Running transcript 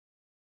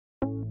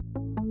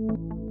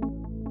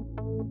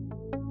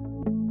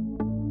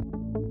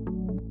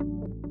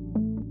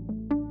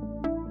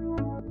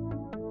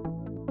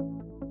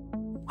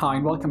Hi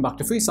and welcome back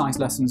to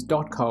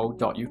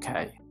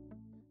freesciencelessons.co.uk.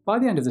 By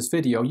the end of this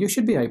video, you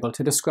should be able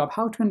to describe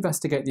how to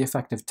investigate the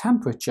effect of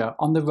temperature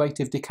on the rate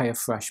of decay of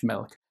fresh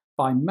milk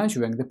by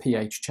measuring the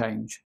pH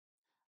change.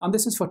 And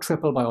this is for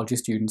triple biology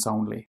students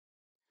only.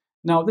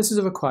 Now, this is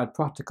a required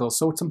practical,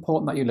 so it's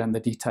important that you learn the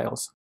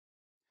details.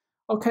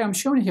 Okay, I'm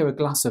showing you here a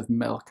glass of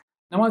milk.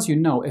 Now, as you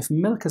know, if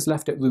milk is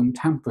left at room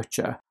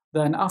temperature,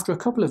 then after a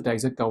couple of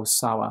days it goes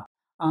sour.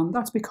 And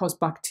that's because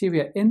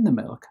bacteria in the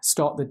milk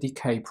start the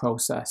decay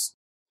process.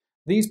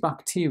 These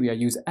bacteria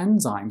use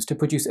enzymes to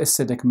produce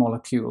acidic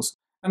molecules,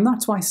 and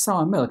that's why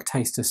sour milk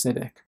tastes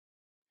acidic.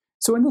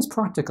 So in this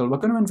practical, we're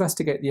going to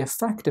investigate the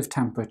effect of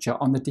temperature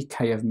on the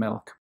decay of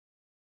milk.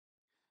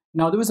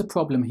 Now, there is a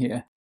problem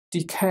here.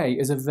 Decay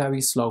is a very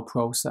slow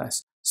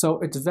process, so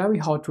it's very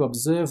hard to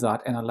observe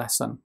that in a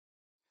lesson.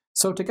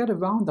 So to get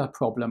around that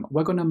problem,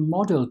 we're going to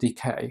model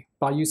decay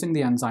by using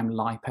the enzyme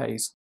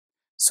lipase.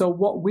 So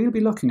what we'll be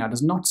looking at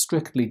is not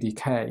strictly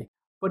decay,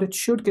 but it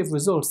should give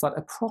results that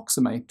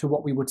approximate to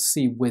what we would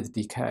see with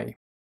decay.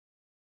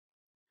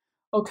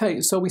 Okay,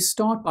 so we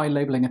start by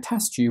labeling a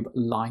test tube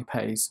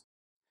lipase.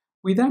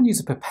 We then use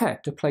a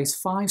pipette to place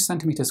 5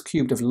 centimeters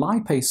cubed of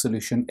lipase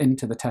solution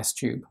into the test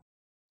tube.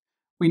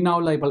 We now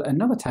label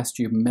another test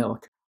tube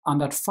milk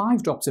and add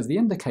 5 drops of the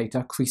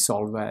indicator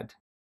cresol red.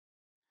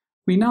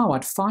 We now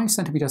add 5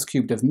 centimeters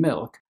cubed of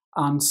milk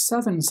and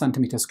 7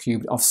 centimeters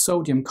cubed of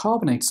sodium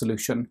carbonate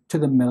solution to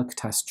the milk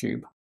test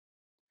tube.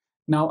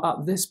 Now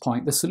at this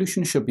point the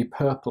solution should be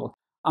purple,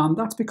 and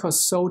that's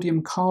because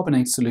sodium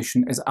carbonate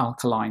solution is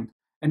alkaline,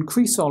 and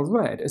cresol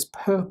red is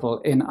purple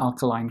in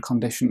alkaline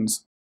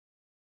conditions.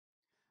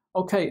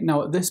 Okay,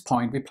 now at this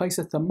point we place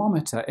a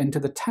thermometer into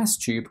the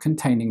test tube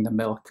containing the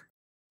milk.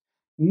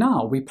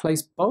 Now we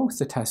place both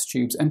the test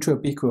tubes into a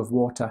beaker of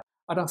water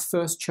at our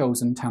first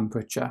chosen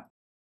temperature.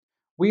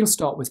 We'll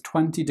start with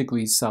 20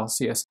 degrees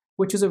Celsius,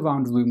 which is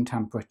around room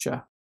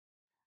temperature.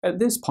 At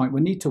this point,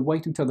 we need to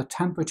wait until the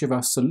temperature of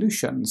our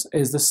solutions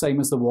is the same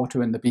as the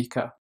water in the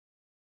beaker.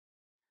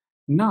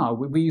 Now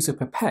we use a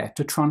pipette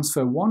to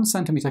transfer 1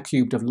 centimeter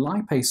cubed of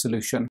lipase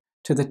solution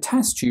to the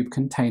test tube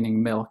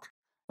containing milk,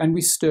 and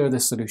we stir the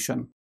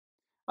solution.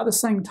 At the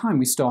same time,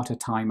 we start a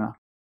timer.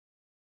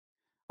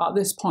 At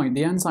this point,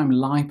 the enzyme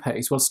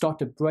lipase will start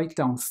to break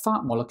down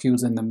fat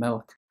molecules in the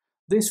milk.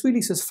 This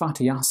releases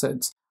fatty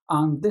acids,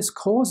 and this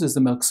causes the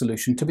milk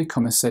solution to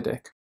become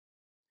acidic.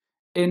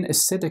 In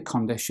acidic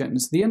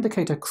conditions, the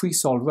indicator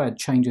cresol red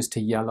changes to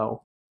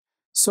yellow.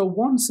 So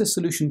once the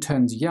solution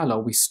turns yellow,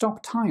 we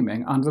stop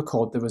timing and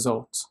record the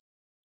results.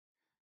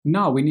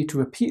 Now we need to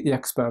repeat the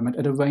experiment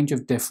at a range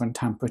of different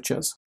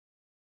temperatures.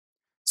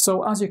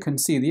 So as you can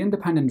see, the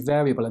independent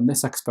variable in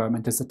this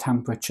experiment is the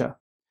temperature.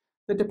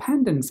 The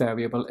dependent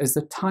variable is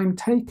the time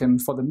taken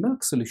for the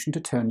milk solution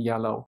to turn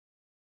yellow.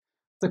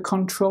 The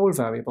control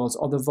variables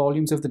are the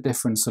volumes of the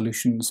different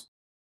solutions.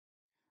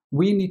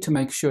 We need to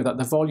make sure that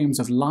the volumes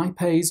of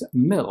lipase,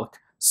 milk,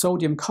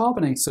 sodium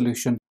carbonate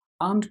solution,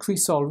 and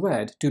cresol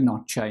red do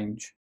not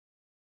change.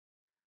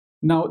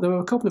 Now, there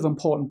are a couple of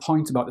important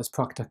points about this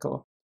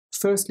practical.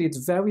 Firstly,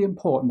 it's very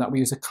important that we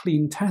use a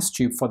clean test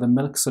tube for the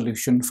milk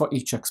solution for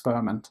each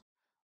experiment.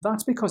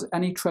 That's because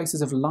any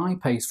traces of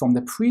lipase from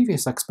the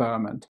previous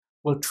experiment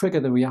will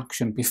trigger the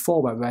reaction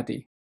before we're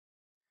ready.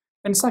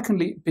 And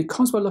secondly,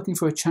 because we're looking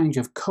for a change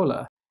of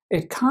colour,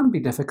 it can be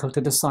difficult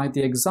to decide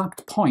the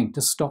exact point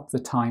to stop the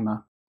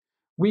timer.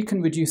 We can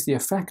reduce the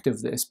effect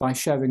of this by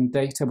sharing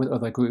data with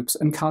other groups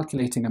and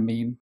calculating a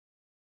mean.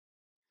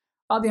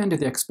 At the end of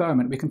the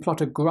experiment, we can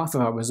plot a graph of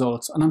our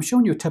results, and I'm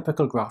showing you a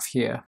typical graph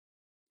here.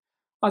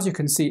 As you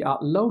can see,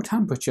 at low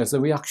temperatures,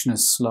 the reaction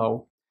is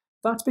slow.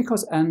 That's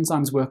because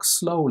enzymes work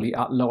slowly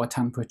at lower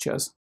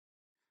temperatures.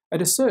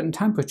 At a certain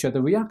temperature,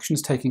 the reaction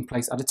is taking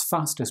place at its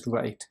fastest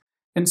rate,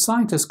 and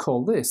scientists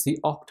call this the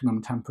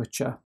optimum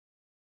temperature.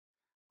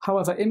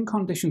 However, in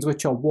conditions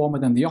which are warmer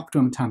than the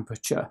optimum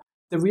temperature,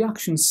 the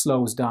reaction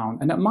slows down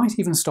and it might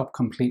even stop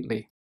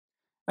completely.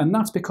 And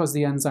that's because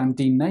the enzyme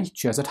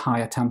denatures at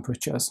higher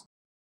temperatures.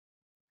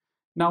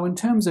 Now, in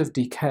terms of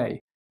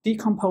decay,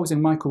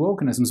 decomposing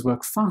microorganisms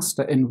work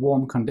faster in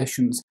warm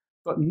conditions,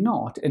 but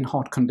not in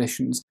hot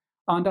conditions.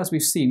 And as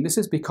we've seen, this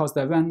is because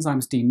their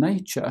enzymes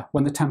denature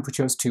when the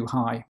temperature is too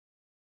high.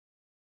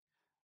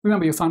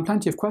 Remember, you'll find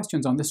plenty of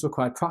questions on this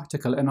required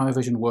practical in our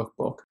revision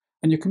workbook,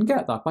 and you can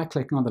get that by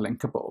clicking on the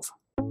link above.